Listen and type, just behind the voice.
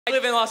I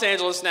live in Los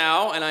Angeles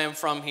now, and I am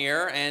from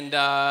here, and,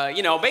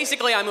 you know,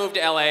 basically I moved to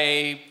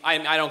LA.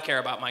 I don't care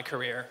about my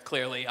career,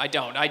 clearly. I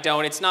don't.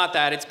 It's not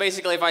that. It's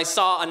basically if I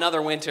saw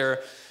another winter,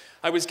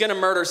 I was gonna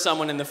murder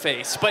someone in the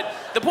face. But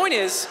the point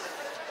is,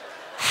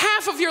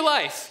 half of your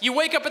life, you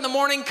wake up in the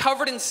morning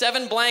covered in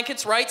 7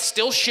 blankets, right,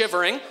 still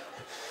shivering.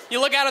 You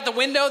look out at the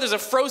window, there's a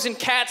frozen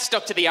cat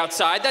stuck to the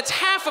outside. That's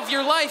half of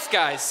your life,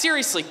 guys.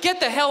 Seriously,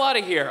 get the hell out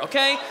of here,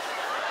 okay?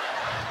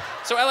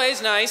 So LA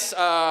is nice.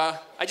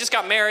 I just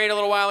got married a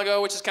little while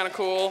ago, which is kind of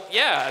cool.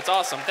 Yeah, it's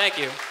awesome. Thank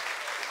you.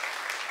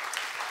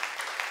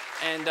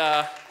 And,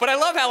 but I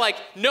love how, like,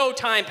 no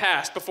time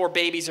passed before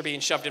babies are being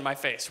shoved in my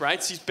face,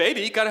 right? See,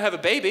 baby, you gotta have a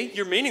baby.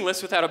 You're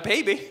meaningless without a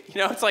baby. You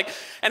know, it's like,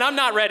 and I'm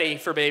not ready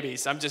for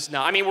babies. I'm just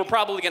not. I mean, we're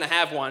probably gonna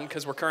have one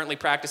because we're currently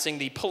practicing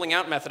the pulling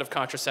out method of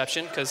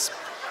contraception because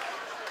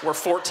we're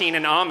 14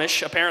 and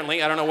Amish,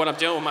 apparently. I don't know what I'm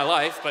doing with my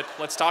life, but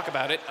let's talk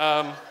about it.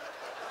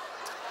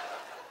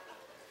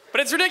 But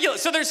it's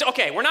ridiculous. So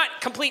okay, we're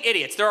not complete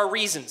idiots. There are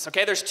reasons,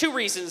 okay? There's 2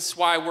 reasons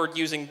why we're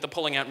using the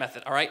pulling out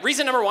method, all right?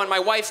 Reason number 1, my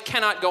wife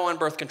cannot go on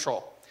birth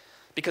control.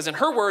 Because in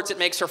her words, it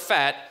makes her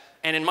fat,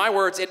 and in my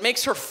words, it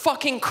makes her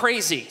fucking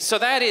crazy. So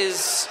that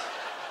is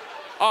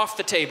off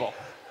the table.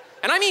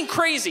 And I mean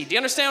crazy, do you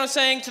understand what I'm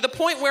saying? To the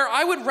point where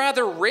I would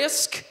rather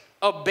risk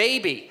a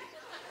baby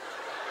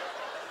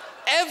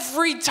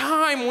every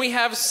time we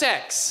have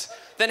sex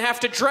than have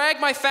to drag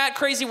my fat,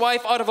 crazy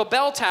wife out of a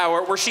bell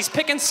tower where she's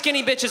picking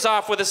skinny bitches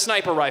off with a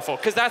sniper rifle,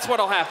 because that's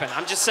what'll happen.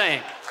 I'm just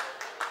saying.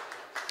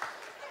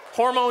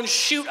 Hormones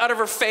shoot out of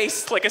her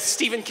face like a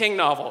Stephen King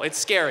novel. It's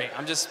scary.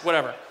 I'm just,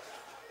 whatever.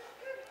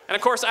 And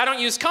of course, I don't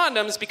use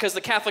condoms because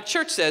the Catholic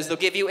Church says they'll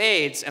give you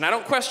AIDS, and I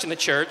don't question the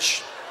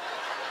church.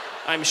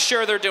 I'm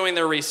sure they're doing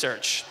their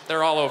research.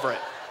 They're all over it.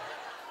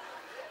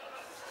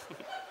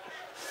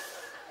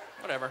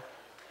 Whatever.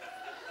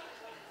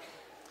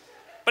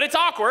 But it's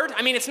awkward.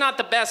 I mean, it's not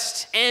the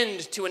best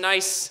end to a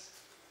nice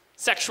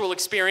sexual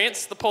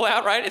experience, the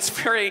pull-out, right? It's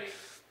very,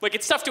 like,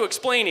 it's tough to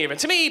explain even.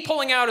 To me,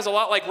 pulling out is a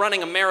lot like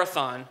running a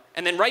marathon,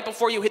 and then right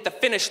before you hit the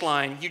finish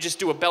line, you just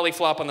do a belly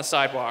flop on the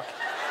sidewalk.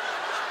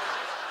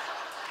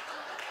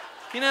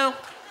 You know?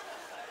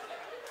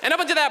 And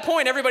up until that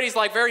point, everybody's,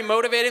 like, very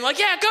motivating, like,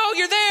 yeah, go,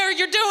 you're there,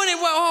 you're doing it.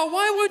 Well, oh,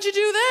 why would you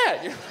do that?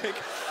 You're like,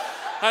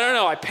 I don't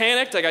know, I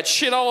panicked, I got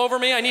shit all over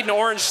me, I need an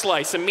orange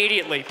slice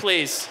immediately,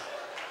 please.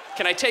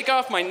 Can I take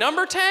off my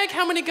number tag?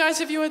 How many guys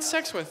have you had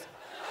sex with?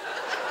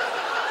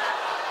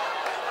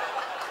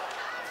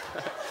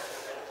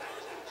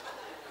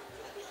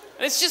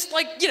 And it's just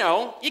like, you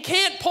know, you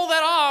can't pull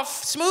that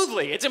off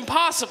smoothly. It's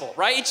impossible,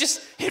 right?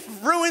 It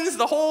ruins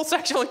the whole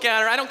sexual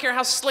encounter. I don't care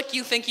how slick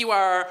you think you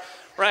are,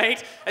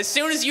 right? As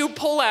soon as you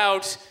pull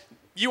out,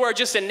 you are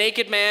just a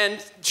naked man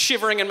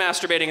shivering and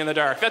masturbating in the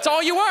dark. That's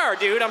all you are,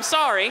 dude. I'm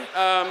sorry.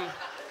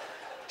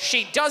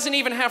 She doesn't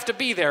even have to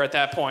be there at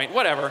that point.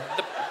 Whatever.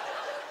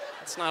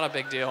 It's not a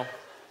big deal.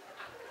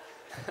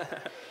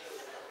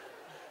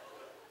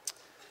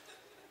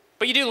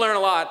 But you do learn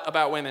a lot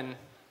about women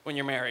when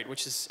you're married,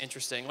 which is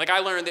interesting. Like, I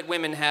learned that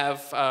women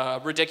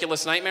have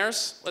ridiculous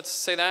nightmares. Let's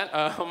say that.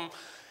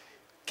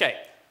 Okay,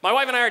 my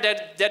wife and I are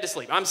dead to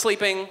sleep. I'm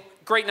sleeping,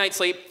 great night's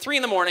sleep. 3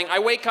 in the morning, I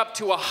wake up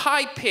to a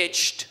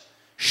high-pitched,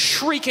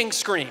 shrieking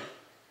scream,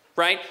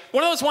 right?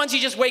 One of those ones you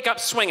just wake up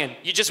swinging.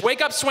 You just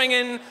wake up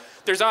swinging.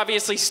 There's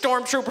obviously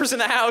stormtroopers in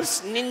the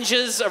house,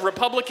 ninjas, a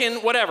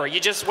Republican, whatever. You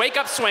just wake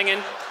up swinging.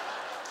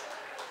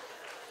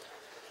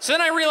 So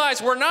then I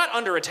realize we're not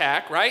under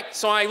attack, right?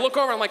 So I look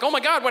over, I'm like, oh my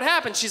God, what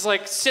happened? She's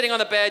like sitting on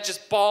the bed,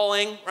 just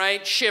bawling,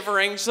 right?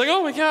 Shivering. She's like,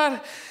 oh my God,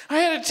 I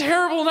had a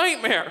terrible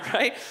nightmare,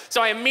 right?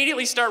 So I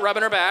immediately start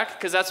rubbing her back,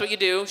 because that's what you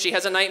do. She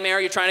has a nightmare,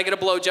 you're trying to get a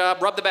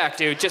blowjob, rub the back,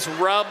 dude. Just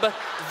rub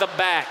the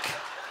back.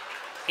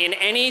 In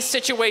any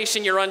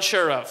situation you're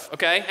unsure of,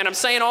 okay? And I'm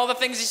saying all the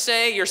things you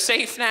say. You're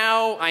safe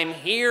now. I'm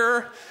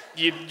here.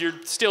 You're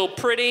still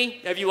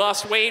pretty. Have you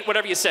lost weight?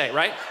 Whatever you say,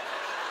 right?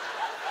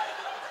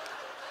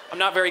 I'm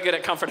not very good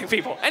at comforting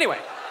people. Anyway.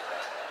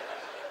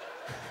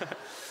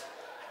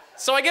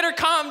 So I get her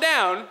calmed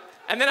down,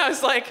 and then I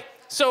was like,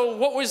 so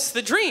what was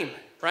the dream,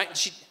 right? And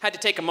she had to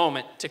take a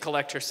moment to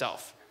collect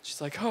herself.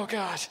 She's like, oh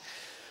God.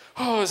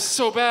 Oh, it's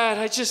so bad.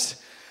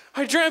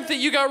 I dreamt that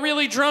you got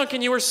really drunk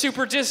and you were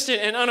super distant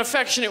and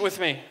unaffectionate with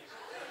me.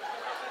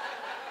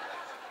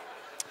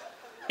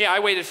 Yeah,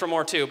 I waited for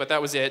more too, but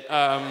that was it.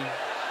 It's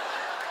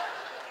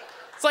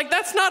like,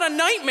 that's not a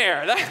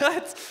nightmare.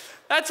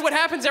 That's what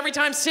happens every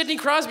time Sidney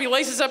Crosby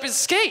laces up his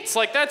skates.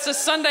 Like, that's a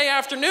Sunday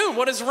afternoon.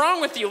 What is wrong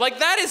with you? Like,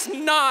 that is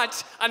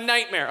not a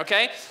nightmare,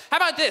 okay? How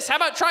about this? How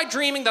about try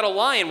dreaming that a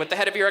lion with the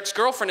head of your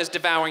ex-girlfriend is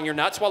devouring your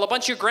nuts while a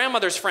bunch of your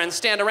grandmother's friends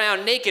stand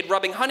around naked,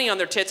 rubbing honey on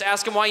their tits,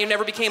 asking why you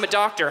never became a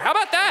doctor. How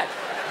about that?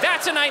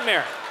 That's a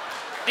nightmare.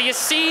 Do you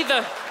see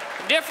the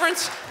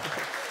difference?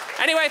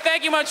 Anyway,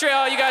 thank you,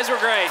 Montreal. You guys were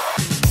great.